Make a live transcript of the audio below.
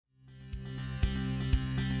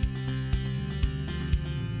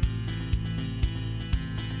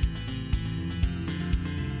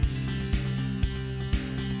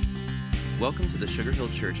Welcome to the Sugar Hill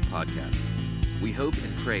Church podcast. We hope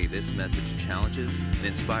and pray this message challenges and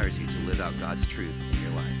inspires you to live out God's truth in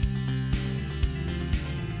your life.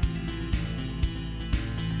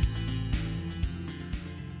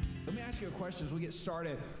 Let me ask you a question as we get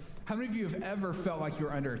started. How many of you have ever felt like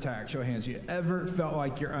you're under attack? Show of hands. You ever felt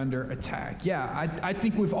like you're under attack? Yeah, I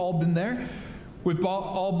think we've all been there. We've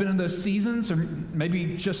all been in those seasons, or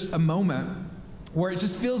maybe just a moment where it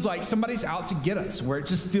just feels like somebody's out to get us, where it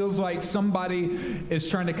just feels like somebody is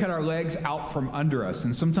trying to cut our legs out from under us.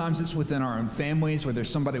 And sometimes it's within our own families where there's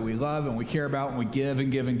somebody we love and we care about, and we give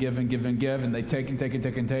and give and give and give and give, and they take and take and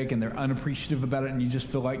take and take, and they're unappreciative about it, and you just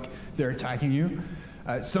feel like they're attacking you.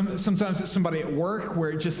 Sometimes it's somebody at work where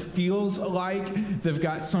it just feels like they've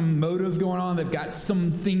got some motive going on, they've got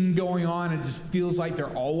something going on. It just feels like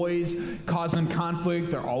they're always causing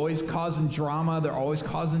conflict, they're always causing drama, they're always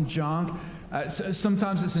causing junk.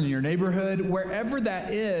 Sometimes it's in your neighborhood. Wherever that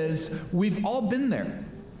is, we've all been there.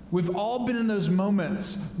 We've all been in those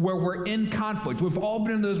moments where we're in conflict. We've all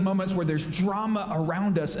been in those moments where there's drama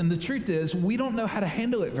around us. And the truth is, we don't know how to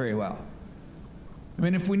handle it very well. I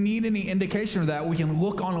mean, if we need any indication of that, we can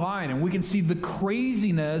look online and we can see the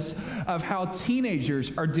craziness of how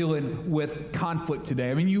teenagers are dealing with conflict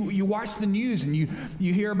today. I mean, you watch the news and you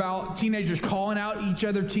hear about teenagers calling out each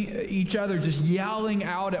other, just yelling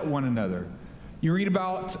out at one another. You read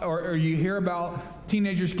about or you hear about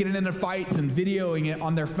teenagers getting into fights and videoing it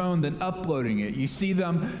on their phone, then uploading it. You see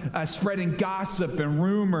them spreading gossip and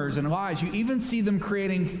rumors and lies. You even see them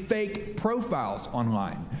creating fake profiles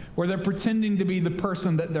online where they're pretending to be the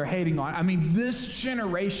person that they're hating on. I mean, this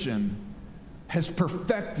generation has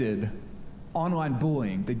perfected online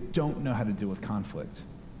bullying. They don't know how to deal with conflict.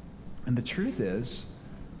 And the truth is,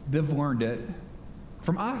 they've learned it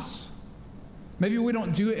from us. Maybe we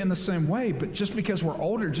don't do it in the same way, but just because we're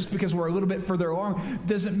older, just because we're a little bit further along,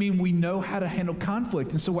 doesn't mean we know how to handle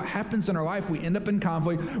conflict. And so what happens in our life, we end up in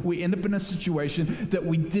conflict, we end up in a situation that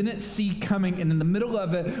we didn't see coming, and in the middle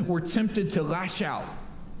of it, we're tempted to lash out.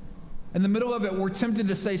 In the middle of it, we're tempted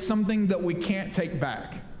to say something that we can't take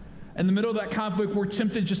back. In the middle of that conflict, we're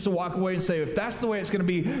tempted just to walk away and say, if that's the way it's going to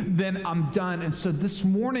be, then I'm done. And so this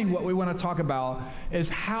morning, what we want to talk about is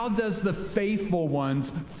how does the faithful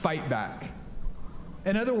ones fight back?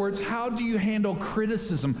 In other words, how do you handle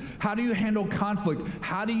criticism? How do you handle conflict?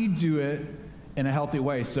 How do you do it in a healthy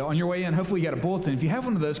way? So on your way in, hopefully you got a bulletin. If you have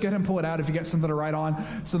one of those, go ahead and pull it out. If you got something to write on,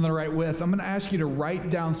 something to write with, I'm going to ask you to write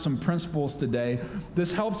down some principles today.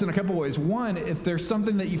 This helps in a couple ways. One, if there's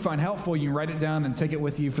something that you find helpful, you can write it down and take it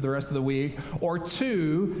with you for the rest of the week. Or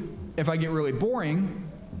two, if I get really boring,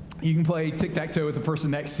 you can play tic-tac-toe with the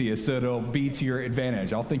person next to you, so it'll be to your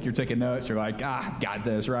advantage. I'll think you're taking notes. You're like, got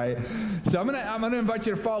this, right? So I'm gonna invite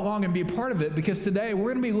you to follow along and be a part of it, because today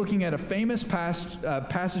we're going to be looking at a famous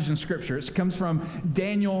passage in Scripture. It comes from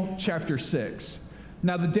Daniel chapter 6.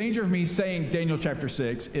 Now, the danger of me saying Daniel chapter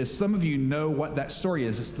 6 is some of you know what that story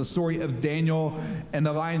is. It's the story of Daniel and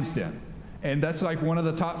the lion's den. And that's like one of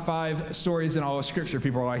the top 5 stories in all of Scripture.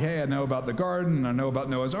 People are like, hey, I know about the garden, I know about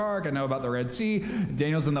Noah's Ark, I know about the Red Sea,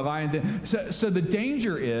 Daniel's in the lion den. So the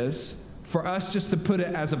danger is for us just to put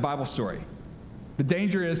it as a Bible story. The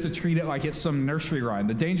danger is to treat it like it's some nursery rhyme.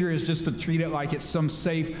 The danger is just to treat it like it's some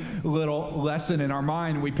safe little lesson in our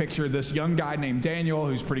mind. We picture this young guy named Daniel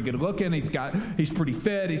who's pretty good looking. He's pretty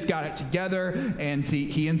fit. He's got it together. And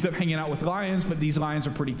he ends up hanging out with lions, but these lions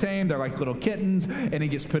are pretty tame. They're like little kittens. And he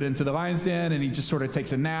gets put into the lion's den, and he just sort of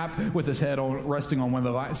takes a nap with his head resting on one of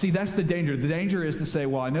the lions. See, that's the danger. The danger is to say,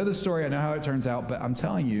 well, I know the story. I know how it turns out. But I'm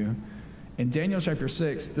telling you, in Daniel chapter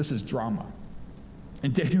 6, this is drama.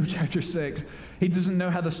 In Daniel chapter 6, he doesn't know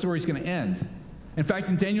how the story's going to end. In fact,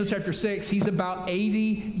 in Daniel chapter 6, he's about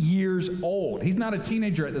 80 years old. He's not a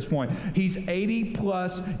teenager at this point. He's 80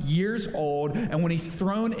 plus years old, and when he's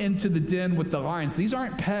thrown into the den with the lions, these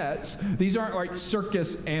aren't pets. These aren't like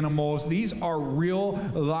circus animals. These are real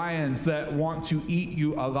lions that want to eat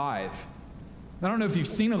you alive. I don't know if you've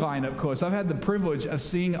seen a lion up close. I've had the privilege of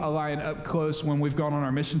seeing a lion up close when we've gone on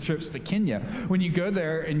our mission trips to Kenya. When you go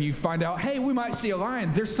there and you find out, hey, we might see a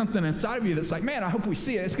lion, there's something inside of you that's like, man, I hope we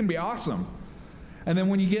see it. It's going to be awesome. And then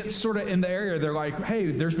when you get sort of in the area, they're like, hey,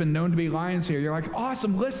 there's been known to be lions here. You're like,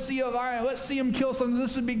 awesome, let's see a lion. Let's see him kill something.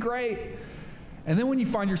 This would be great. And then when you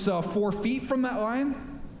find yourself 4 feet from that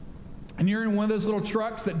lion, and you're in one of those little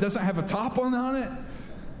trucks that doesn't have a top on it,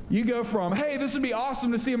 you go from, hey, this would be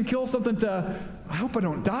awesome to see him kill something, to, I hope I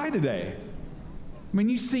don't die today. I mean,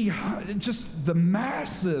 you see just the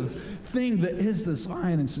massive thing that is this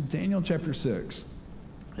lion. And so Daniel chapter 6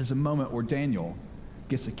 is a moment where Daniel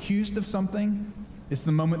gets accused of something It's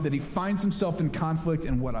the moment that he finds himself in conflict,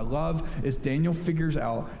 and what I love is Daniel figures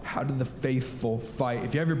out how do the faithful fight.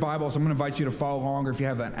 If you have your Bibles, I'm going to invite you to follow along, or if you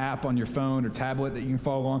have an app on your phone or tablet that you can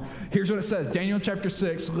follow along. Here's what it says. Daniel chapter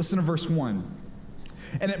 6, listen to verse 1.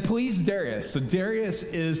 And it pleased Darius. So Darius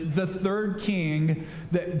is the third king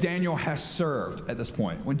that Daniel has served at this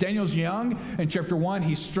point. When Daniel's young, in chapter 1,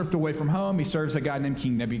 he's stripped away from home. He serves a guy named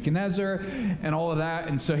King Nebuchadnezzar and all of that.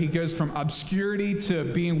 And so he goes from obscurity to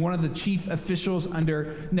being one of the chief officials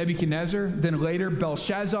under Nebuchadnezzar. Then later,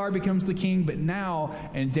 Belshazzar becomes the king. But now,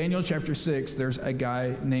 in Daniel chapter 6, there's a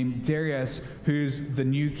guy named Darius who's the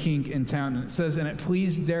new king in town. And it says, and it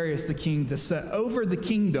pleased Darius the king to set over the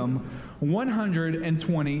kingdom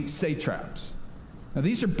 120 satraps. Now,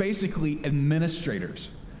 these are basically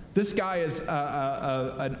administrators. This guy is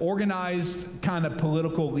an organized kind of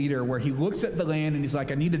political leader where he looks at the land and he's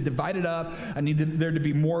like, I need to divide it up. I need there to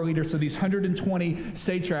be more leaders. So these 120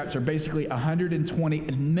 satraps are basically 120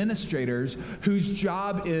 administrators whose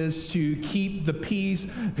job is to keep the peace,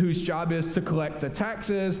 whose job is to collect the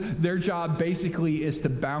taxes. Their job basically is to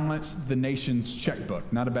balance the nation's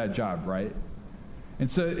checkbook. Not a bad job, right? And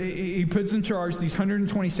so he puts in charge these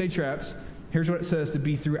 120 satraps. Here's what it says, to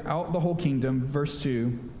be throughout the whole kingdom, verse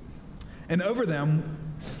 2. And over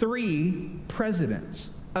them 3 presidents,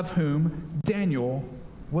 of whom Daniel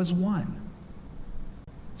was one.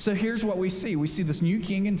 So here's what we see. We see this new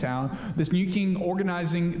king in town, this new king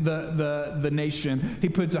organizing the nation. He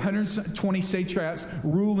puts 120 satraps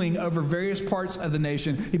ruling over various parts of the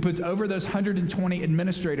nation. He puts over those 120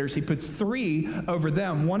 administrators. He puts 3 over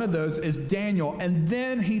them. One of those is Daniel. And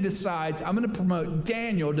then he decides, I'm going to promote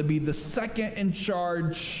Daniel to be the second in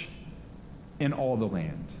charge in all the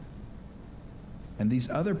land. And these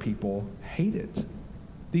other people hate it.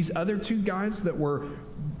 These other 2 guys that were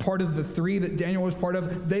part of the 3 that Daniel was part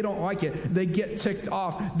of, they don't like it. They get ticked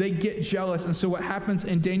off. They get jealous. And so what happens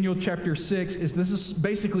in Daniel chapter 6 is this is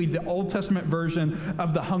basically the Old Testament version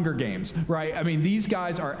of the Hunger Games, right? I mean, these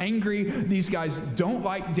guys are angry. These guys don't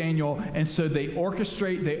like Daniel. And so they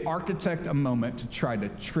architect a moment to try to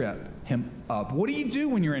trip him up. What do you do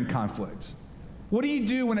when you're in conflict? What do you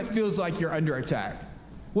do when it feels like you're under attack?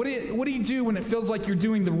 What do you do when it feels like you're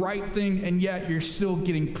doing the right thing and yet you're still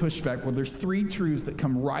getting pushback? Well, there's 3 truths that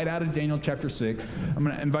come right out of Daniel chapter 6. I'm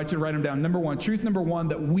going to invite you to write them down. Truth number 1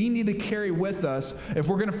 that we need to carry with us if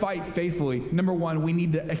we're going to fight faithfully. Number 1, we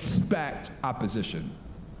need to expect opposition.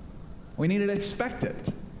 We need to expect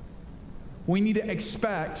it. We need to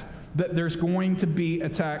expect that there's going to be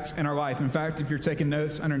attacks in our life. In fact, if you're taking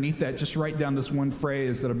notes underneath that, just write down this one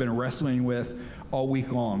phrase that I've been wrestling with all week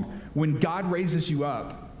long. When God raises you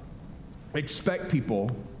up, expect people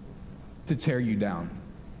to tear you down.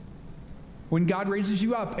 When God raises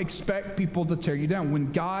you up, expect people to tear you down.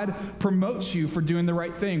 When God promotes you for doing the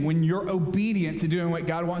right thing, when you're obedient to doing what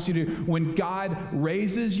God wants you to do, when God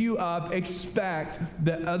raises you up, expect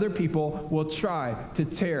that other people will try to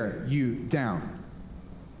tear you down.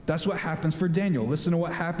 That's what happens for Daniel. Listen to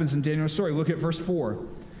what happens in Daniel's story. Look at verse 4.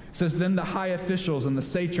 It says, then the high officials and the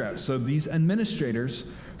satraps, so these administrators,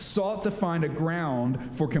 sought to find a ground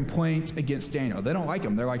for complaint against Daniel. They don't like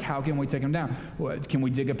him. They're like, how can we take him down? Can we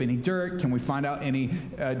dig up any dirt? Can we find out any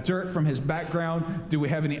dirt from his background? Do we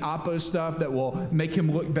have any oppo stuff that will make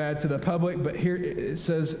him look bad to the public? But here it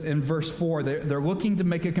says in verse 4, they're looking to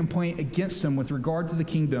make a complaint against him with regard to the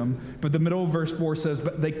kingdom. But the middle of verse 4 says,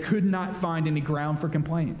 but they could not find any ground for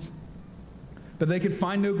complaint. But they could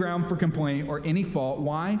find no ground for complaint or any fault.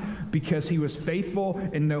 Why? Because he was faithful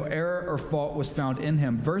and no error or fault was found in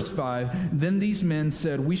him. Verse 5, then these men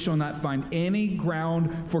said, we shall not find any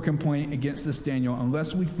ground for complaint against this Daniel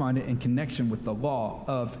unless we find it in connection with the law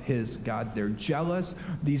of his God. They're jealous.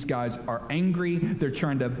 These guys are angry. They're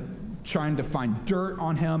trying to find dirt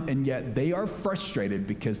on him, and yet they are frustrated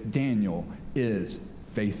because Daniel is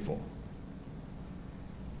faithful.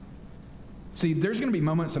 See, there's going to be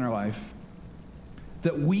moments in our life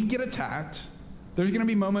that we get attacked. There's going to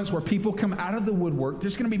be moments where people come out of the woodwork.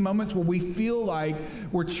 There's going to be moments where we feel like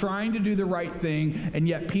we're trying to do the right thing, and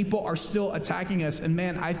yet people are still attacking us. And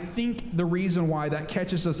man, I think the reason why that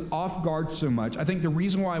catches us off guard so much, I think the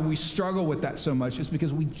reason why we struggle with that so much is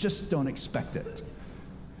because we just don't expect it.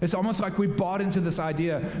 It's almost like we bought into this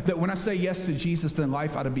idea that when I say yes to Jesus, then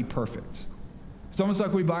life ought to be perfect. It's almost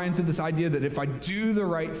like we buy into this idea that if I do the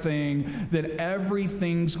right thing, that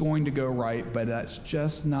everything's going to go right, but that's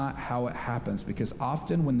just not how it happens, because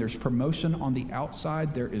often when there's promotion on the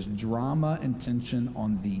outside, there is drama and tension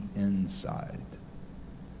on the inside.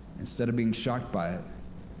 Instead of being shocked by it,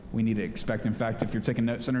 we need to expect. In fact, if you're taking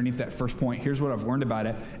notes underneath that first point, here's what I've learned about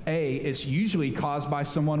it. It's usually caused by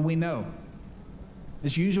someone we know.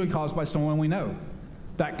 It's usually caused by someone we know.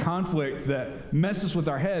 that conflict that messes with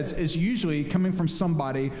our heads is usually coming from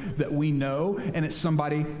somebody that we know, and it's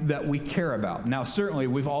somebody that we care about. Now, certainly,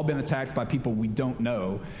 we've all been attacked by people we don't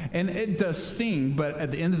know, and it does sting, but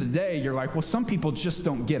at the end of the day, you're like, well, some people just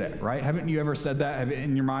don't get it, right? Haven't you ever said that?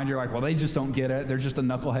 In your mind, you're like, well, they just don't get it. They're just a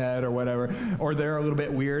knucklehead or whatever, or they're a little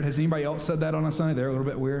bit weird. Has anybody else said that on a Sunday? They're a little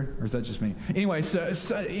bit weird, or is that just me? Anyway, so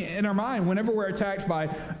in our mind, whenever we're attacked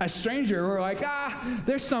by a stranger, we're like,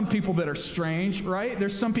 there's some people that are strange, right?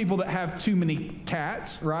 There's some people that have too many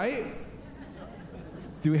cats, right?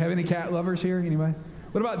 Do we have any cat lovers here? Anybody?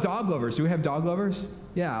 What about dog lovers? Do we have dog lovers?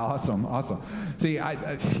 Yeah, awesome. See,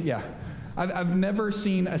 I've never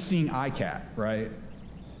seen a seeing eye cat, right?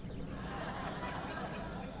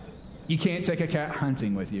 You can't take a cat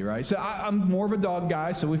hunting with you, right? So I'm more of a dog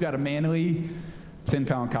guy, so we've got a manly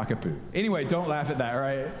 10-pound cockapoo. Anyway, don't laugh at that,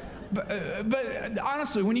 right? But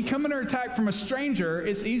honestly, when you come under attack from a stranger,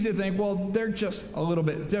 it's easy to think, well, they're just a little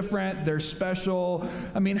bit different. They're special.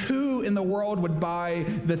 I mean, who in the world would buy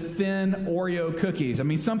the thin Oreo cookies? I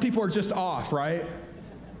mean, some people are just off, right?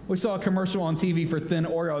 We saw a commercial on TV for thin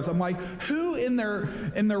Oreos. I'm like, who in their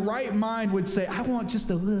right mind would say, I want just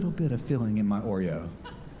a little bit of filling in my Oreo?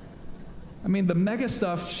 I mean, the mega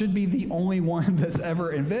stuff should be the only one that's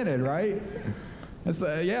ever invented, right? I'm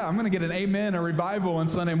going to get an amen, a revival on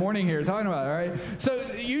Sunday morning here talking about it, right?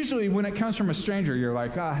 So usually when it comes from a stranger, you're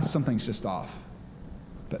like, something's just off.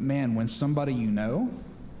 But man, when somebody you know,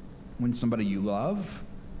 when somebody you love,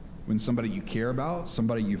 when somebody you care about,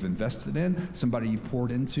 somebody you've invested in, somebody you've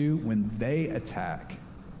poured into, when they attack,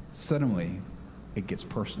 suddenly it gets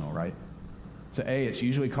personal, right? So A, it's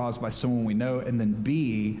usually caused by someone we know, and then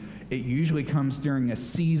B, it usually comes during a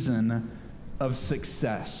season of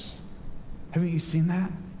success. Haven't you seen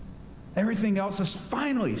that? Everything else is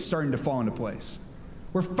finally starting to fall into place.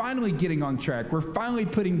 We're finally getting on track. We're finally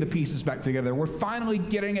putting the pieces back together. We're finally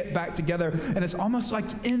getting it back together. And it's almost like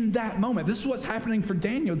in that moment. This is what's happening for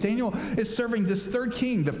Daniel. Daniel is serving this third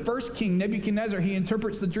king. The first king, Nebuchadnezzar, he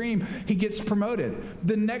interprets the dream. He gets promoted.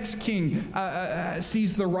 The next king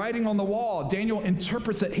sees the writing on the wall. Daniel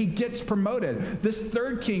interprets it. He gets promoted. This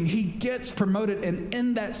third king, he gets promoted. And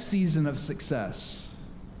in that season of success,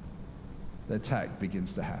 the attack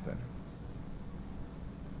begins to happen.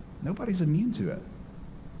 Nobody's immune to it.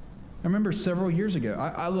 I remember several years ago,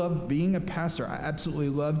 I love being a pastor. I absolutely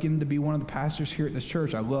love getting to be one of the pastors here at this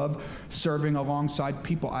church. I love serving alongside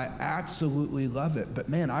people. I absolutely love it. But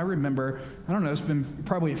man, I remember, it's been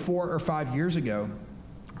probably 4 or 5 years ago,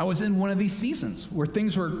 I was in one of these seasons where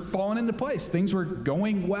things were falling into place. Things were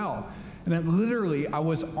going well. And then literally, I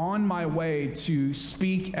was on my way to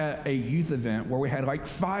speak at a youth event where we had like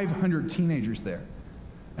 500 teenagers there.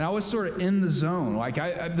 And I was sort of in the zone. Like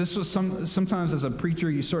this was sometimes as a preacher,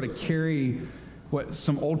 you sort of carry what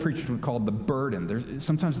some old preachers would call the burden.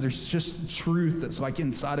 Sometimes there's just truth that's like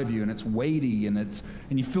inside of you, and it's weighty, and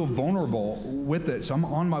you feel vulnerable with it. So I'm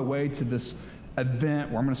on my way to this event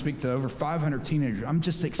where I'm going to speak to over 500 teenagers. I'm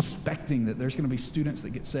just expecting that there's going to be students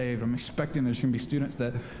that get saved. I'm expecting there's going to be students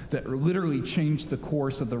that literally change the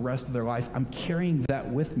course of the rest of their life. I'm carrying that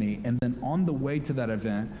with me. And then on the way to that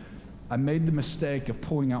event, I made the mistake of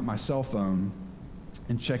pulling out my cell phone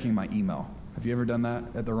and checking my email. Have you ever done that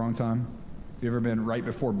at the wrong time? Have you ever been right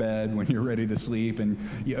before bed when you're ready to sleep and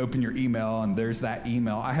you open your email and there's that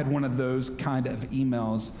email? I had one of those kind of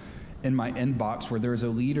emails in my inbox where there was a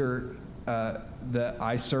leader that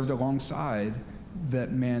I served alongside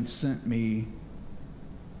that man sent me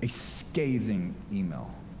a scathing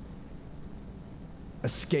email. A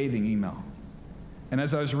scathing email. And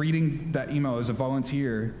as I was reading that email as a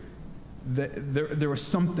volunteer, there was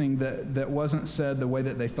something that wasn't said the way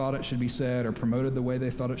that they thought it should be said or promoted the way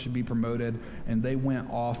they thought it should be promoted, and they went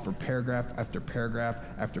off for paragraph after paragraph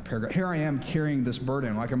after paragraph. Here I am carrying this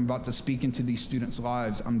burden, like I'm about to speak into these students'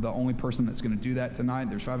 lives. I'm the only person that's going to do that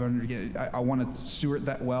tonight. There's 500. I want to steward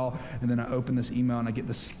that well, and then I open this email, and I get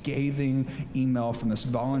the scathing email from this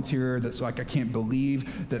volunteer that's like, I can't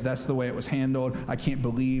believe that that's the way it was handled. I can't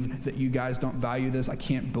believe that you guys don't value this. I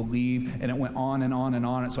can't believe, and it went on and on and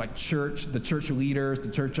on. It's like the church leaders,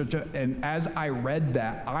 and as I read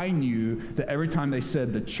that, I knew that every time they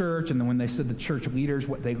said the church, and then when they said the church leaders,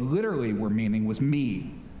 what they literally were meaning was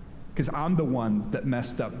me, because I'm the one that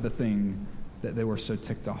messed up the thing that they were so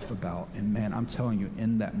ticked off about. And man, I'm telling you,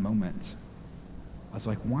 in that moment, I was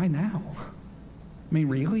like, why now? I mean,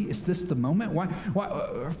 really? Is this the moment? Why?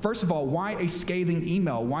 First of all, why a scathing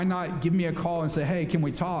email? Why not give me a call and say, hey, can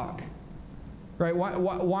we talk? Right?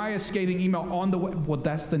 Why a scathing email on the way? Well,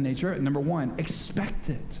 that's the nature of it. Number one, expect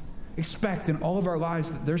it. Expect in all of our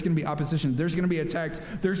lives that there's going to be opposition. There's going to be attacks.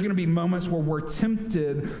 There's going to be moments where we're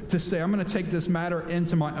tempted to say, I'm going to take this matter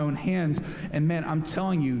into my own hands. And man, I'm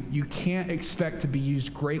telling you, you can't expect to be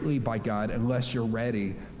used greatly by God unless you're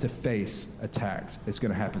ready to face attacks. It's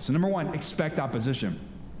going to happen. So number one, expect opposition.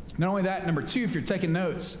 Not only that, number two, if you're taking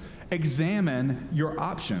notes, examine your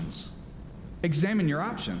options. Examine your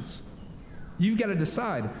options. You've got to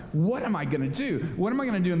decide, what am I going to do? What am I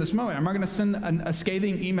going to do in this moment? Am I going to send a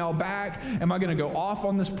scathing email back? Am I going to go off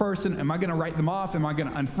on this person? Am I going to write them off? Am I going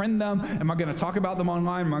to unfriend them? Am I going to talk about them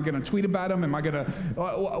online? Am I going to tweet about them?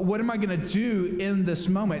 What am I going to do in this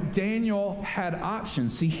moment? Daniel had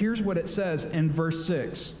options. See, here's what it says in verse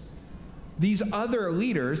 6. These other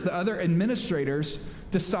leaders, the other administrators,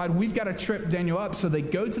 decide we've got to trip Daniel up. So they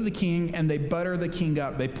go to the king and they butter the king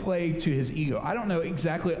up. They play to his ego. I don't know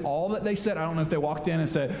exactly all that they said. I don't know if they walked in and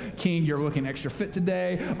said, King, you're looking extra fit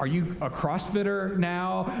today. Are you a CrossFitter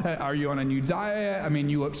now? Are you on a new diet? I mean,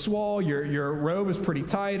 you look swole. Your robe is pretty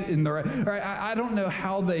tight. I don't know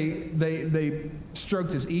how they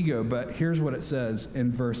stroked his ego, but here's what it says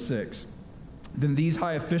in verse 6. Then these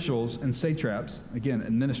high officials and satraps, again,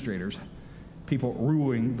 administrators, people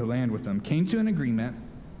ruling the land with them, came to an agreement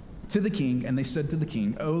to the king, and they said to the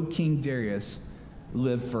king, O King Darius,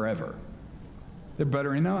 live forever. They're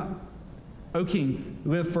buttering up. O king,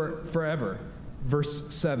 live forever.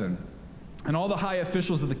 Verse 7. And all the high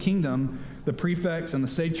officials of the kingdom, the prefects and the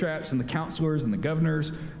satraps and the counselors and the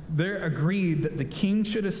governors, they agreed that the king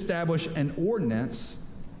should establish an ordinance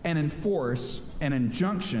and enforce an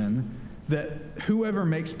injunction that whoever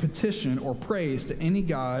makes petition or praise to any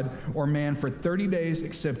god or man for 30 days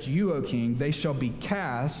except you, O king, they shall be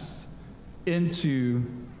cast into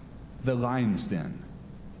the lion's den.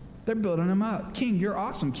 They're building him up. King, you're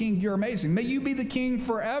awesome. King, you're amazing. May you be the king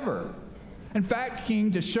forever. In fact,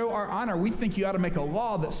 King, to show our honor, we think you ought to make a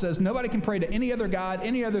law that says nobody can pray to any other god,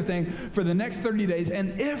 any other thing for the next 30 days.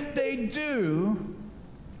 And if they do,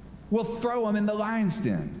 we'll throw them in the lion's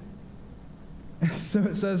den. So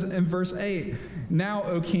it says in verse 8, now,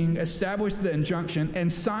 O king, establish the injunction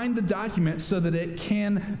and sign the document so that it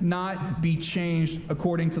cannot be changed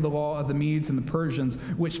according to the law of the Medes and the Persians,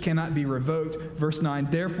 which cannot be revoked. Verse 9,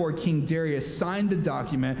 therefore King Darius signed the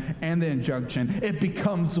document and the injunction. It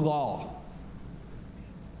becomes law.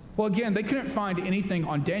 Well, again, they couldn't find anything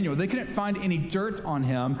on Daniel. They couldn't find any dirt on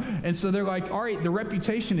him. And so they're like, all right, the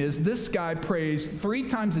reputation is this guy prays 3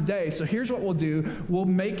 times a day. So here's what we'll do. We'll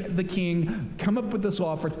make the king come up with this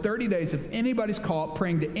law for 30 days. If anybody's caught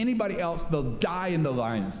praying to anybody else, they'll die in the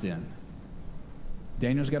lion's den.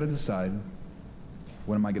 Daniel's got to decide,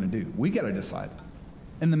 what am I going to do? We got to decide.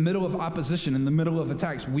 In the middle of opposition, in the middle of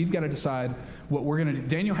attacks, we've got to decide what we're going to do.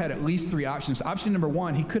 Daniel had at least 3 options. Option number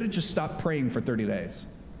 1, he could have just stopped praying for 30 days.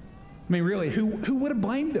 I mean, really, who would have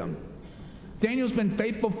blamed him? Daniel's been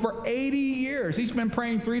faithful for 80 years. He's been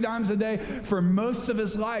praying 3 times a day for most of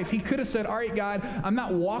his life. He could have said, all right, God, I'm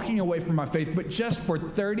not walking away from my faith, but just for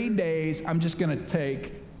 30 days, I'm just going to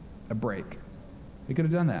take a break. He could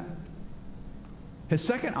have done that. His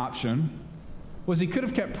second option was he could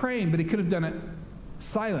have kept praying, but he could have done it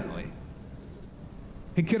silently.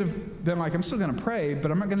 He could have been like, I'm still going to pray,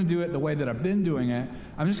 but I'm not going to do it the way that I've been doing it.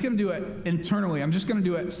 I'm just going to do it internally. I'm just going to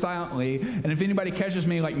do it silently. And if anybody catches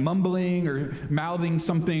me like mumbling or mouthing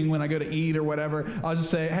something when I go to eat or whatever, I'll just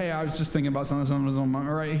say, hey, I was just thinking about something. All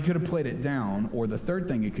right, he could have played it down. Or the third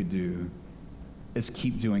thing he could do is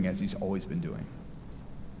keep doing as he's always been doing.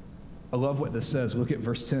 I love what this says. Look at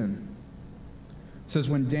verse 10. It says,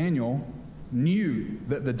 when Daniel knew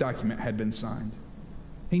that the document had been signed,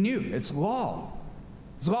 he knew it's law.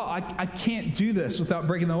 It's law. I can't do this without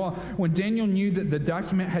breaking the law. When Daniel knew that the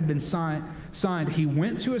document had been signed, he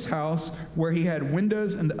went to his house where he had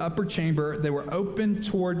windows in the upper chamber. They were open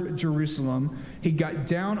toward Jerusalem. He got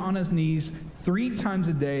down on his knees 3 times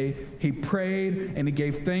a day. He prayed and he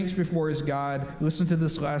gave thanks before his God. Listen to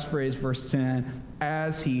this last phrase, verse 10,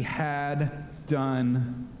 as he had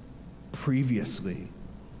done previously.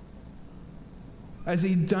 As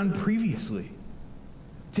he'd done previously.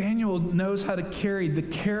 Daniel knows how to carry the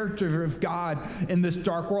character of God in this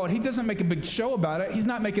dark world. He doesn't make a big show about it. He's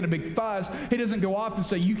not making a big fuss. He doesn't go off and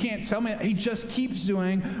say, you can't tell me. He just keeps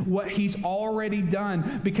doing what he's already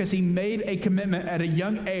done because he made a commitment at a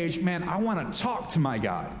young age. Man, I want to talk to my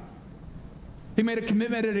God. He made a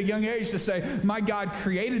commitment at a young age to say, my God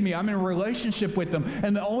created me. I'm in a relationship with him.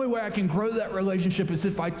 And the only way I can grow that relationship is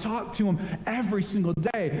if I talk to him every single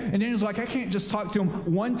day. And Daniel's like, I can't just talk to him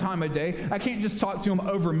 1 time a day. I can't just talk to him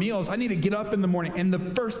over meals. I need to get up in the morning. And the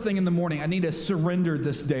first thing in the morning, I need to surrender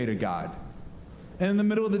this day to God. And in the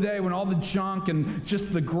middle of the day, when all the junk and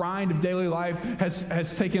just the grind of daily life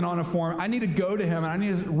has taken on a form, I need to go to him and I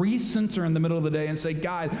need to recenter in the middle of the day and say,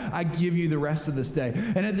 God, I give you the rest of this day.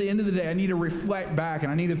 And at the end of the day, I need to reflect back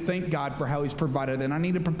and I need to thank God for how he's provided. And I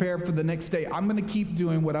need to prepare for the next day. I'm going to keep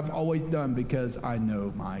doing what I've always done because I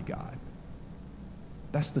know my God.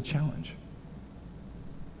 That's the challenge.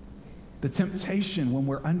 The temptation when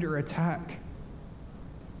we're under attack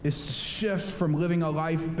is to shift from living a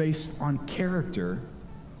life based on character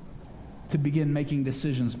to begin making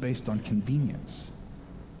decisions based on convenience.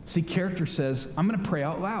 See, character says, I'm going to pray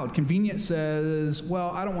out loud. Convenience says, well,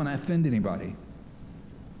 I don't want to offend anybody.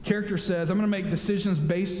 Character says, I'm going to make decisions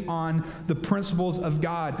based on the principles of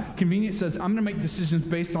God. Convenience says, I'm going to make decisions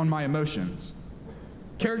based on my emotions.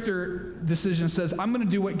 Character decision says, I'm going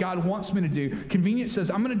to do what God wants me to do. Convenience says,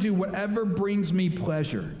 I'm going to do whatever brings me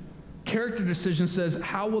pleasure. Character decision says,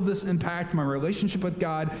 how will this impact my relationship with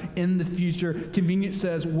God in the future? Convenience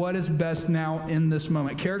says, what is best now in this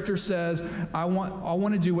moment? Character says, I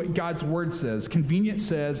want to do what God's word says. Convenience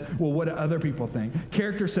says, well, what do other people think?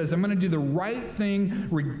 Character says, I'm going to do the right thing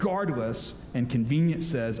regardless. And convenience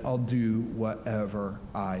says, I'll do whatever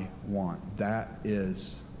I want. That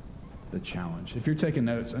is the challenge. If you're taking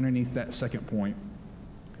notes, underneath that second point,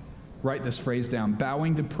 write this phrase down.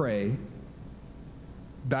 Bowing to pray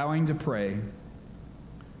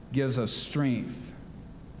gives us strength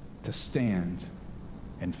to stand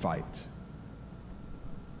and fight.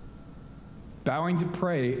 Bowing to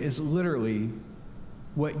pray is literally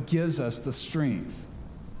what gives us the strength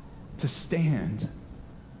to stand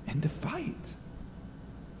and to fight.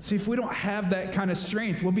 See, if we don't have that kind of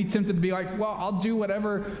strength, we'll be tempted to be like, well, I'll do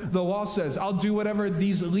whatever the law says. I'll do whatever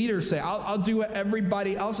these leaders say. I'll do what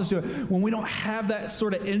everybody else is doing. When we don't have that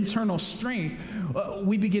sort of internal strength,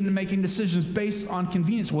 we begin to making decisions based on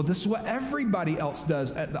convenience. Well, this is what everybody else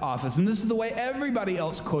does at the office. And this is the way everybody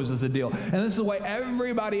else closes the deal. And this is the way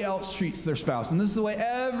everybody else treats their spouse. And this is the way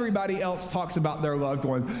everybody else talks about their loved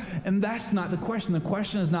ones. And that's not the question. The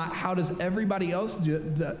question is not how does everybody else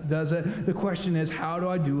does it. The question is how do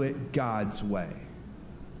I do it God's way?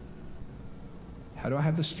 How do I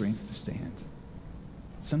have the strength to stand?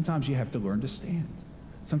 Sometimes you have to learn to stand.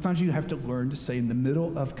 Sometimes you have to learn to say in the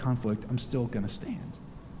middle of conflict, I'm still going to stand.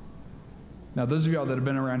 Now, those of y'all that have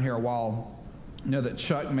been around here a while know that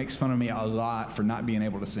Chuck makes fun of me a lot for not being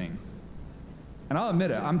able to sing. And I'll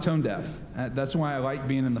admit it, I'm tone deaf. That's why I like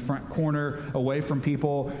being in the front corner, away from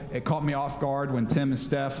people. It caught me off guard when Tim and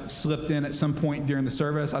Steph slipped in at some point during the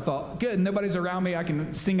service. I thought, good, nobody's around me. I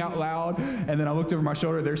can sing out loud. And then I looked over my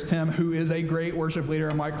shoulder. There's Tim, who is a great worship leader.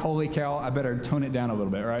 I'm like, holy cow, I better tone it down a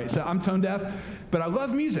little bit, right? So I'm tone deaf, but I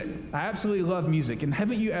love music. I absolutely love music. And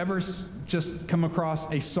haven't you ever just come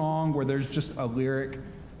across a song where there's just a lyric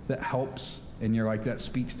that helps and you're like, that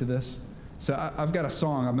speaks to this? So I've got a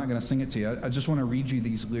song. I'm not going to sing it to you. I just want to read you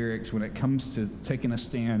these lyrics when it comes to taking a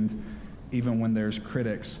stand, even when there's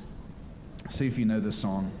critics. See if you know this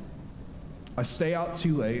song. I stay out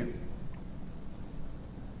too late.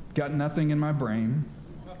 Got nothing in my brain.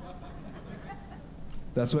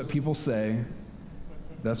 That's what people say.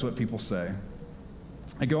 That's what people say.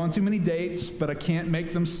 I go on too many dates, but I can't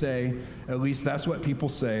make them stay. At least that's what people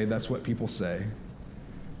say. That's what people say.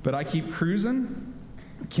 But I keep cruising.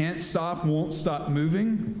 Can't stop, won't stop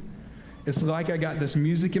moving. It's like I got this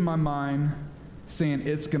music in my mind saying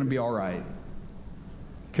it's going to be all right.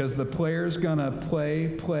 Because the player's going to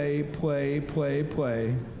play.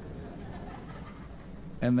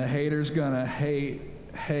 And the hater's going to hate.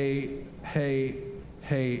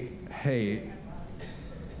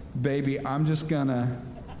 Baby, I'm just going to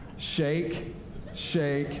shake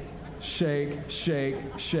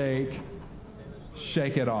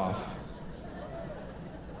it off.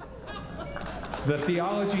 The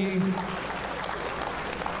theology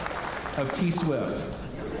of T. Swift.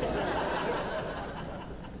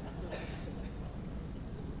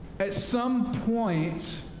 At some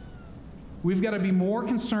point, we've got to be more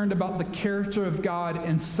concerned about the character of God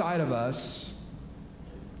inside of us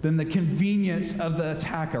than the convenience of the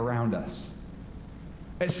attack around us.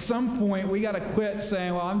 At some point, we got to quit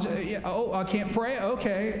saying, well, I can't pray?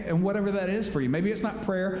 Okay, and whatever that is for you. Maybe it's not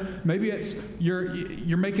prayer. Maybe it's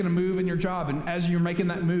you're making a move in your job, and as you're making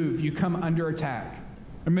that move, you come under attack.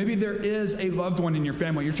 Or maybe there is a loved one in your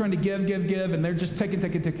family. You're trying to give, and they're just taking,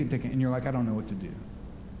 and you're like, I don't know what to do.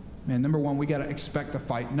 Man, number one, we got to expect a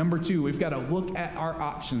fight. Number two, we've got to look at our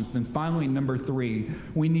options. Then finally, number three,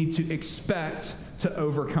 we need to expect to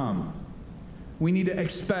overcome. We need to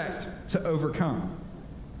expect to overcome.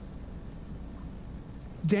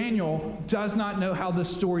 Daniel does not know how this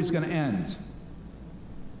story is going to end.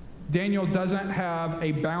 Daniel doesn't have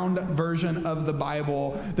a bound version of the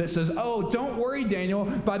Bible that says, oh, don't worry, Daniel.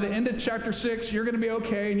 By the end of chapter 6, you're going to be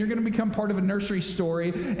okay, and you're going to become part of a nursery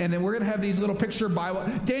story, and then we're going to have these little picture Bible.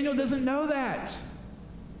 Daniel doesn't know that.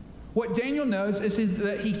 What Daniel knows is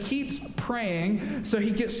that he keeps praying, so he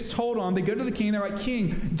gets told on. They go to the king, they're like,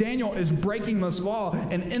 King, Daniel is breaking this law.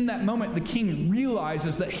 And in that moment, the king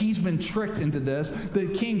realizes that he's been tricked into this. The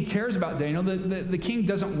king cares about Daniel. The king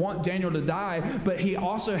doesn't want Daniel to die, but he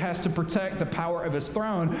also has to protect the power of his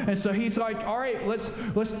throne. And so he's like, all right, let's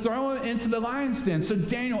throw him into the lion's den. So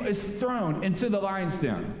Daniel is thrown into the lion's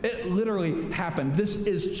den. It literally happened. This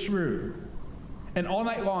is true. And all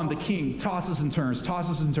night long, the king tosses and turns.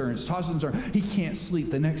 He can't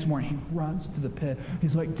sleep. The next morning, he runs to the pit.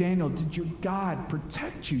 He's like, Daniel, did your God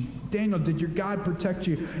protect you? Daniel, did your God protect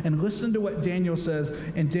you? And listen to what Daniel says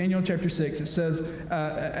in Daniel chapter 6. It says,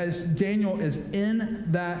 as Daniel is in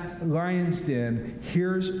that lion's den,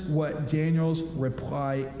 here's what Daniel's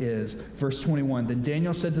reply is. Verse 21, then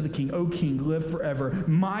Daniel said to the king, O king, live forever.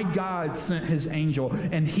 My God sent his angel,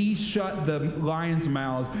 and he shut the lions'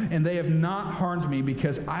 mouths, and they have not harmed me,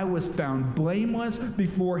 because I was found blameless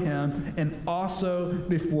before him and also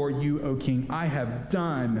before you, O king. I have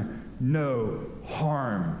done no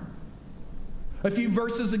harm. A few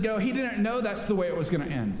verses ago, he didn't know that's the way it was going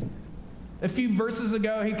to end. A few verses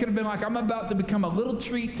ago, he could have been like, I'm about to become a little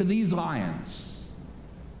treat to these lions.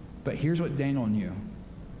 But here's what Daniel knew.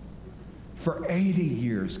 For 80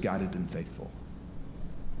 years, God had been faithful.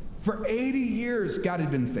 For 80 years, God had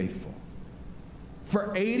been faithful.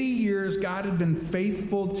 For 80 years, God had been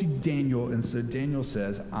faithful to Daniel, and so Daniel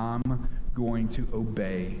says, I'm going to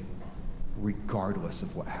obey regardless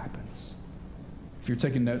of what happens. If you're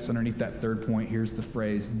taking notes underneath that third point, here's the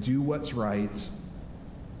phrase, do what's right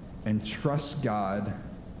and trust God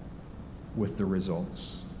with the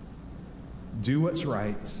results. Do what's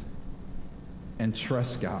right and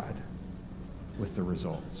trust God with the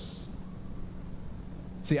results.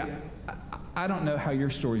 See, I don't know how your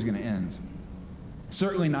story's going to end.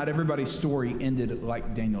 Certainly not everybody's story ended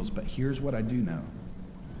like Daniel's, but here's what I do know.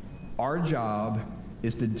 Our job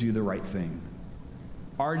is to do the right thing.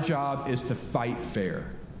 Our job is to fight fair.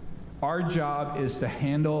 Our job is to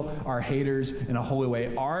handle our haters in a holy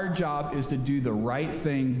way. Our job is to do the right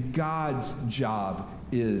thing. God's job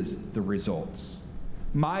is the results.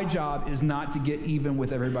 My job is not to get even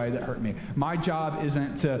with everybody that hurt me. My job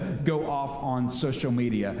isn't to go off on social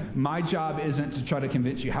media. My job isn't to try to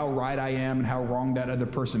convince you how right I am and how wrong that other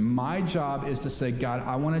person. My job is to say, God,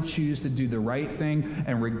 I want to choose to do the right thing,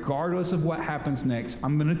 and regardless of what happens next,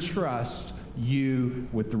 I'm going to trust you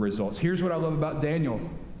with the results. Here's what I love about Daniel.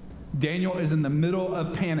 Daniel is in the middle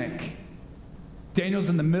of panic. Daniel's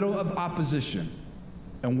in the middle of opposition.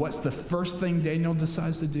 And what's the first thing Daniel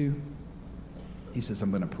decides to do? He says, I'm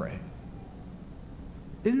going to pray.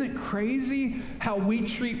 Isn't it crazy how we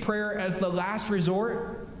treat prayer as the last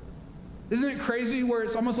resort? Isn't it crazy where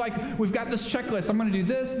it's almost like we've got this checklist. I'm going to do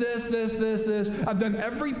this. I've done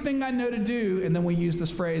everything I know to do. And then we use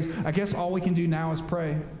this phrase, I guess all we can do now is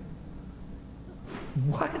pray.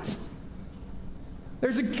 What?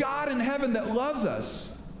 There's a God in heaven that loves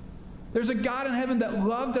us. There's a God in heaven that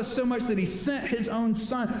loved us so much that he sent his own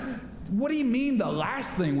son. What do you mean the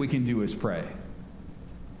last thing we can do is pray?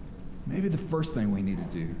 Maybe the first thing we need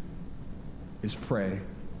to do is pray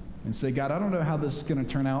and say, God, I don't know how this is going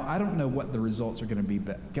to turn out. I don't know what the results are going to be,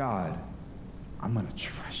 but God, I'm going to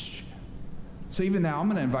trust you. So even now, I'm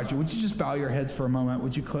going to invite you. Would you just bow your heads for a moment?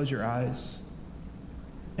 Would you close your eyes?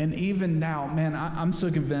 And even now, man, I'm so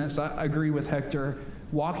convinced. I agree with Hector.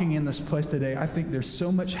 Walking in this place today, I think there's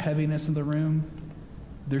so much heaviness in the room.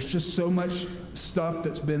 There's just so much stuff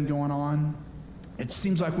that's been going on. It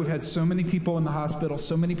seems like we've had so many people in the hospital,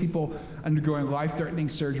 so many people undergoing life-threatening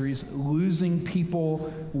surgeries, losing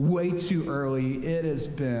people way too early. It has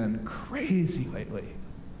been crazy lately.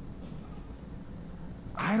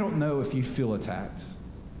 I don't know if you feel attacked.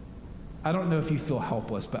 I don't know if you feel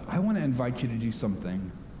helpless, but I want to invite you to do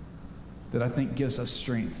something that I think gives us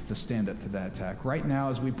strength to stand up to that attack. Right now,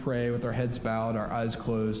 as we pray with our heads bowed, our eyes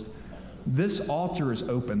closed, this altar is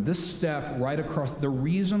open. This step right across, the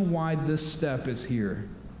reason why this step is here,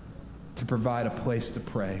 to provide a place to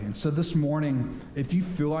pray. And so this morning, if you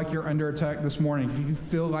feel like you're under attack this morning, if you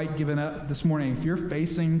feel like giving up this morning, if you're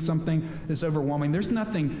facing something that's overwhelming, there's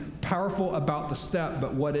nothing powerful about the step,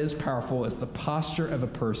 but what is powerful is the posture of a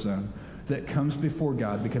person that comes before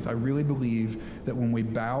God, because I really believe that when we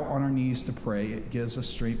bow on our knees to pray, it gives us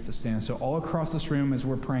strength to stand. So all across this room as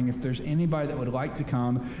we're praying, if there's anybody that would like to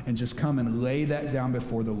come and just come and lay that down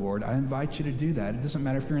before the Lord, I invite you to do that. It doesn't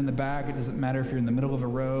matter if you're in the back. It doesn't matter if you're in the middle of a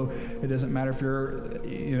row. It doesn't matter if you're,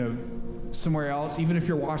 somewhere else. Even if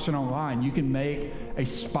you're watching online, you can make a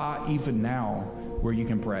spot even now where you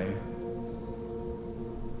can pray.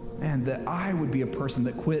 Man, that I would be a person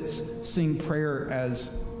that quits seeing prayer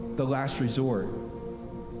as the last resort.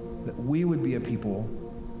 That we would be a people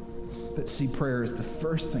that see prayer as the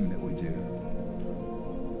first thing that we do.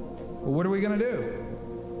 Well, what are we going to do?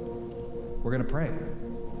 We're going to pray.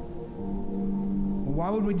 Well, why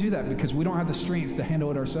would we do that? Because we don't have the strength to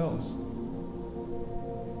handle it ourselves.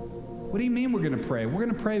 What do you mean we're going to pray? We're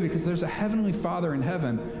going to pray because there's a heavenly Father in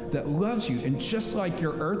heaven that loves you. And just like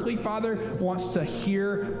your earthly father wants to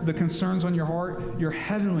hear the concerns on your heart, your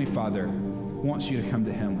heavenly Father wants you to come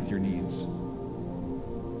to him with your needs.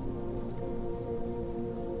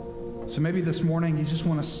 So maybe this morning you just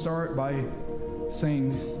want to start by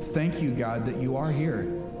saying, thank you, God, that you are here.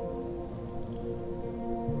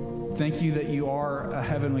 Thank you that you are a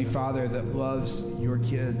heavenly Father that loves your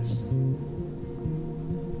kids.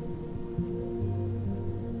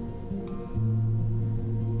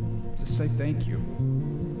 Just say thank you.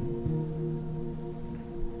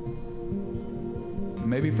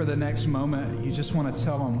 Maybe for the next moment, you just want to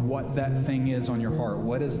tell him what that thing is on your heart.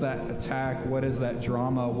 What is that attack? What is that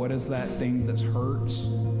drama? What is that thing that hurts?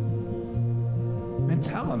 And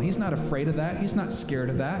tell him. He's not afraid of that. He's not scared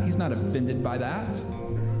of that. He's not offended by that.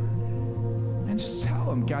 And just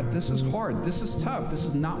tell him, God, this is hard. This is tough. This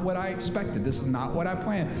is not what I expected. This is not what I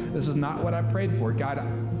planned. This is not what I prayed for. God,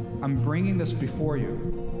 I'm bringing this before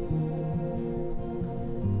you.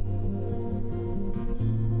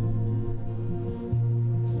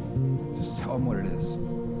 Tell them what it is.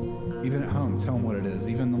 Even at home, tell them what it is.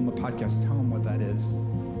 Even on the podcast, tell them what that is.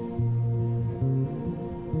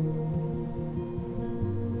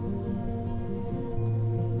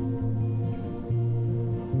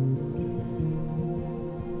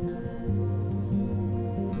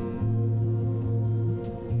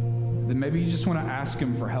 Then maybe you just want to ask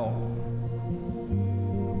him for help.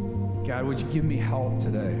 God, would you give me help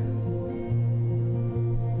today?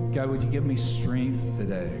 God, would you give me strength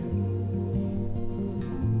today?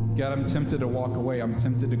 God, I'm tempted to walk away. I'm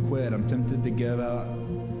tempted to quit. I'm tempted to give up.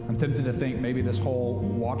 I'm tempted to think maybe this whole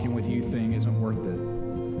walking with you thing isn't worth it.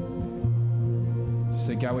 Just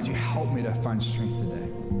say, God, would you help me to find strength today?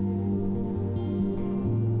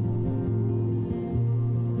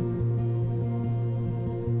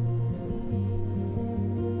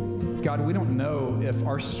 God, we don't know if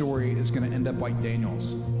our story is going to end up like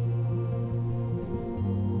Daniel's,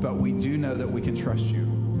 but we do know that we can trust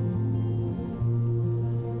you.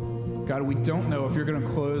 God, we don't know if you're going to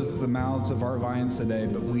close the mouths of our lions today,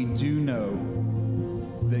 but we do know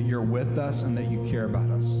that you're with us and that you care about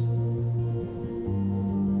us.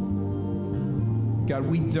 God,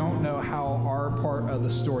 we don't know how our part of the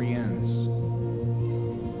story ends,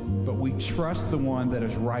 but we trust the one that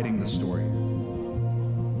is writing the story.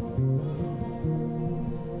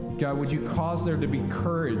 God, would you cause there to be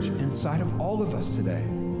courage inside of all of us today?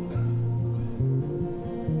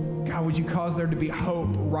 God, would you cause there to be hope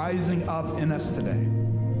rising up in us today?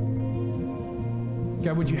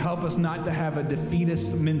 God, would you help us not to have a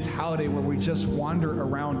defeatist mentality where we just wander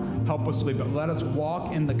around helplessly, but let us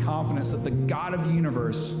walk in the confidence that the God of the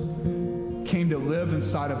universe came to live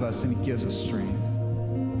inside of us and he gives us strength.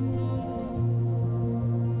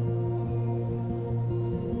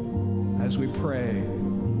 As we pray,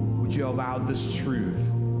 would you allow this truth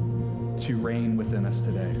to reign within us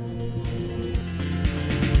today?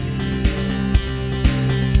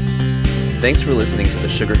 Thanks for listening to the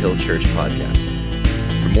Sugar Hill Church podcast.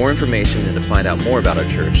 For more information and to find out more about our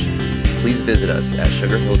church, please visit us at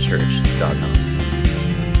sugarhillchurch.com.